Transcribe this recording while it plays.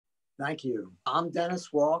Thank you. I'm Dennis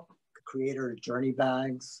Wolk, creator of Journey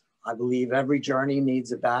Bags. I believe every journey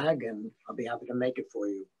needs a bag, and I'll be happy to make it for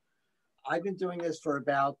you. I've been doing this for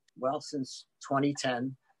since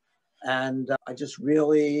 2010, and I just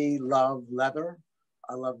really love leather.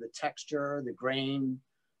 I love the texture, the grain,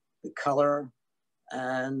 the color,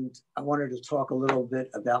 and I wanted to talk a little bit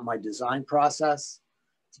about my design process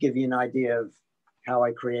to give you an idea of how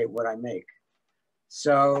I create what I make.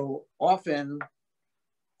 So often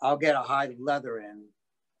I'll get a hide of leather in,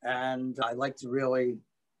 and I like to really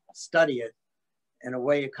study it in a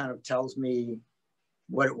way it kind of tells me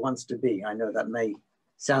what it wants to be. I know that may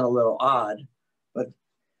sound a little odd, but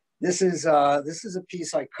this is a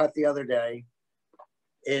piece I cut the other day.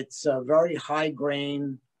 It's a very high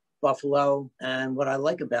grain buffalo, and what I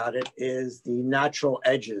like about it is the natural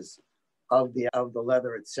edges of the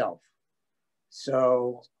leather itself.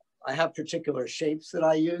 So I have particular shapes that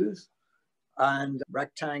I use, and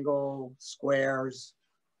rectangle, squares.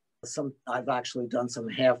 I've actually done some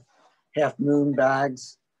half moon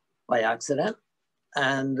bags by accident,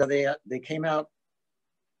 and they came out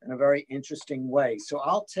in a very interesting way. So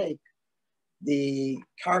I'll take the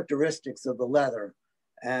characteristics of the leather,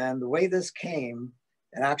 and the way this came,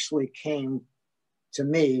 it actually came to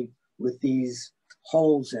me with these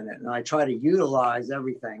holes in it, and I try to utilize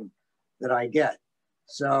everything that I get.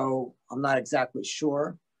 So I'm not exactly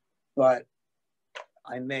sure, but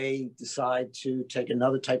I may decide to take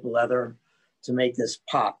another type of leather to make this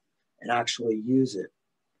pop and actually use it.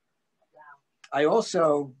 Wow.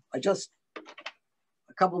 I just,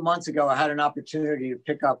 a couple of months ago, I had an opportunity to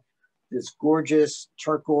pick up this gorgeous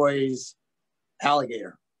turquoise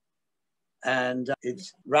alligator. And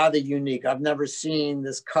it's rather unique. I've never seen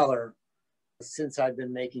this color since I've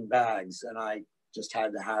been making bags, and I just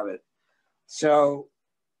had to have it. So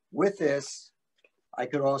with this, I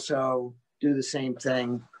could also do the same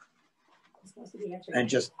thing and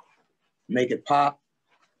just make it pop.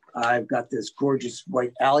 I've got this gorgeous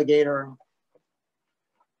white alligator,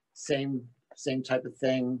 same type of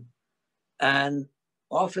thing. And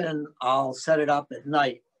often I'll set it up at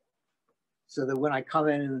night so that when I come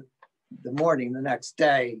in the morning, the next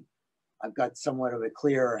day, I've got somewhat of a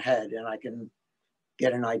clearer head and I can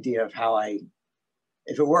get an idea of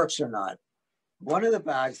if it works or not. One of the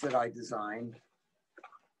bags that I designed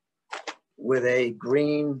with a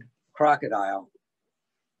green crocodile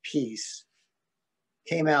piece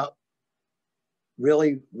came out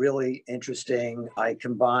really, really interesting. I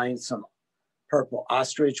combined some purple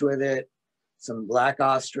ostrich with it, some black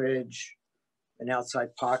ostrich, an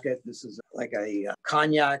outside pocket. This is like a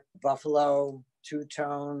cognac buffalo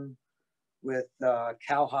two-tone with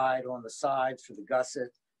cowhide on the sides for the gusset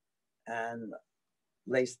and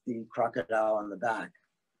laced the crocodile on the back.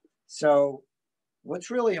 So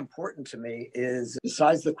what's really important to me is,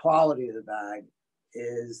 besides the quality of the bag,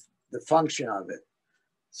 is the function of it.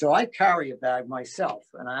 So I carry a bag myself,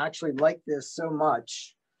 and I actually like this so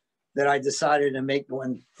much that I decided to make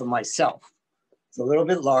one for myself. It's a little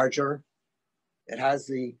bit larger. It has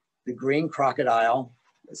the green crocodile,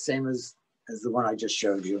 the same as the one I just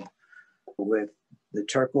showed you, with the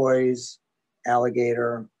turquoise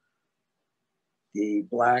alligator, the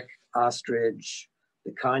black ostrich,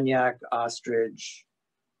 the cognac ostrich.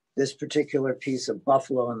 This particular piece of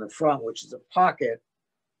buffalo in the front, which is a pocket,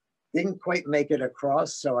 didn't quite make it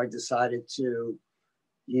across, so I decided to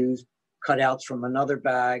use cutouts from another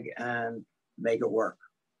bag and make it work.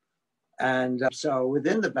 And so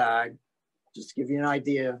within the bag, just to give you an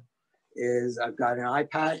idea, is I've got an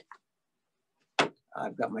iPad,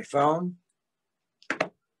 I've got my phone,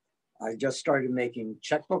 I just started making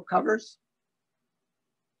checkbook covers,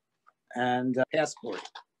 and a passport.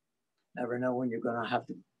 Never know when you're gonna have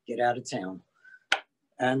to get out of town.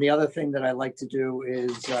 And the other thing that I like to do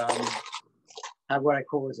is have what I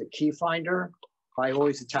call as a key finder. I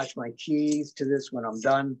always attach my keys to this when I'm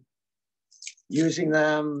done using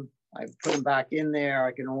them. I put them back in there.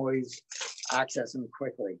 I can always access them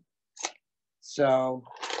quickly. So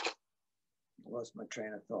I lost my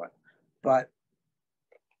train of thought. But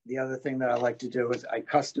the other thing that I like to do is I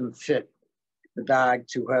custom fit the bag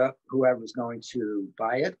to whoever's going to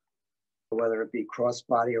buy it, whether it be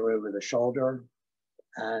crossbody or over the shoulder.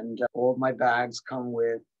 And all of my bags come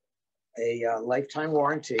with a lifetime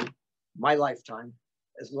warranty, my lifetime.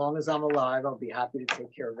 As long as I'm alive, I'll be happy to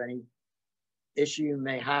take care of any issue you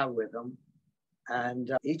may have with them. And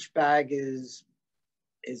each bag is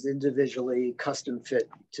individually custom fit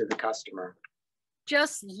to the customer.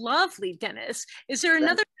 Just lovely, Dennis. Is there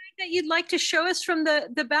another bag that you'd like to show us from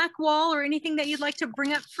the back wall, or anything that you'd like to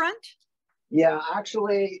bring up front? Yeah,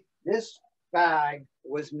 actually, this bag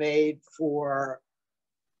was made for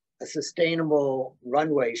a sustainable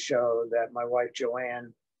runway show that my wife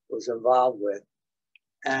Joanne was involved with.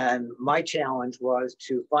 And my challenge was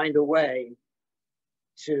to find a way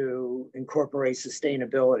to incorporate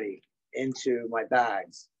sustainability into my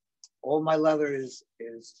bags. All my leather is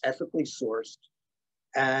ethically sourced,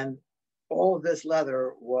 and all of this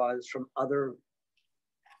leather was from other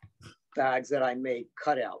bags that I made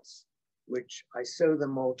cutouts, which I sewed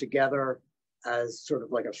them all together as sort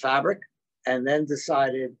of like a fabric, and then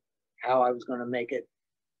decided how I was going to make it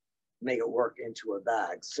work into a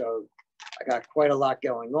bag. So I got quite a lot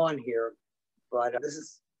going on here, but this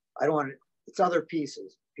is, I don't want to, it's other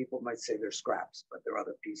pieces. People might say they're scraps, but they're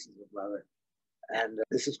other pieces of leather. And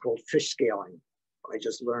this is called fish scaling. I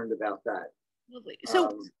just learned about that. Lovely. So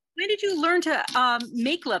when did you learn to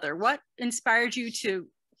make leather? What inspired you to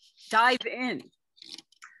dive in?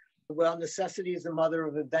 Well, necessity is the mother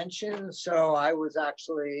of invention. So I was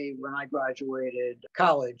actually, when I graduated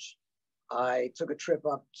college, I took a trip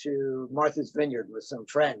up to Martha's Vineyard with some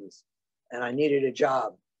friends, and I needed a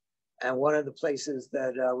job. And one of the places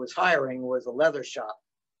that was hiring was a leather shop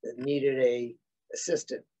that needed an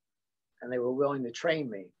assistant, and they were willing to train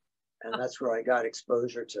me. And that's where I got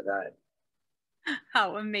exposure to that.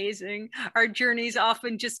 How amazing. Our journeys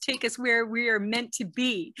often just take us where we are meant to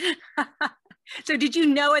be. So did you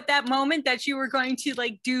know at that moment that you were going to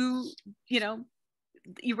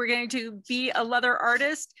you were going to be a leather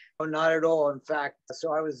artist? Oh, not at all. In fact,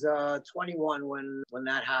 so I was 21 when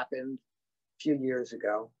that happened a few years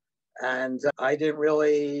ago. And I didn't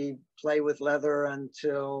really play with leather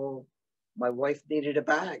until my wife needed a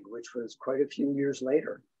bag, which was quite a few years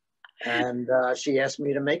later. And she asked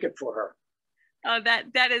me to make it for her. Oh,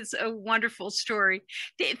 that is a wonderful story.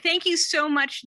 Thank you so much,